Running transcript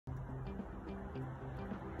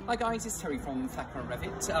Hi guys, it's Terry from Thacker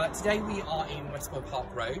Revitt. Today we are in Westbourne Park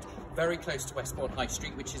Road, very close to Westbourne High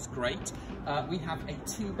Street, which is great. We have a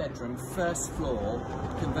 2-bedroom, first floor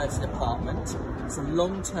converted apartment. Some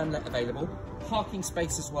long-term let available, parking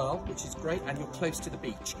space as well, which is great, and you're close to the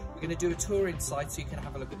beach. We're going to do a tour inside so you can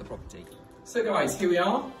have a look at the property. So guys, here we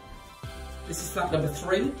are. This is flat number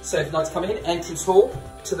 3. So if you'd like to come in, entrance hall.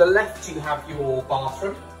 To the left you have your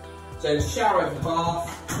bathroom. So there's a shower over the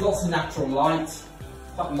bath, lots of natural light.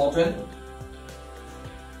 Quite modern.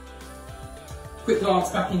 Quick glance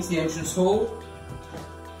back into the entrance hall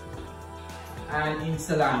and into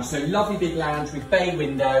the lounge. So lovely big lounge with bay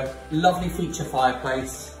window, lovely feature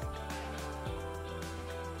fireplace.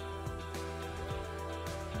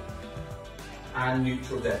 And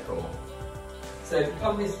neutral decor. So if you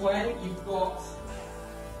come this way, you've got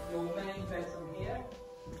your main bedroom here.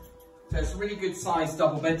 So it's a really good sized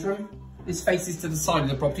double bedroom. This faces to the side of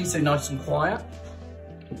the property, so nice and quiet.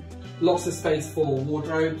 Lots of space for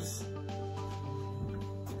wardrobes.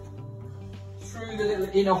 Through the little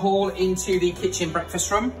inner hall into the kitchen breakfast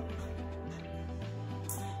room.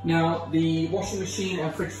 Now, the washing machine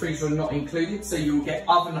and fridge freezer are not included, so you'll get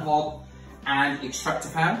oven hob and extractor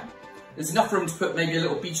pan. There's enough room to put maybe a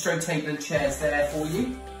little bistro table and chairs there for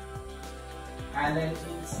you. And then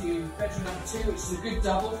into bedroom number 2, which is a good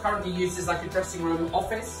double, currently used as like a dressing room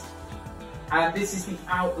office. And this is the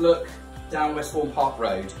outlook down Westbourne Park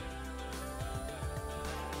Road.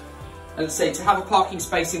 And say to have a parking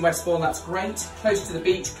space in Westbourne, that's great. Close to the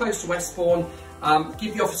beach, close to Westbourne.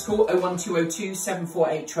 Give the office a call 01202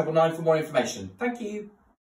 748 999 for more information. Thank you.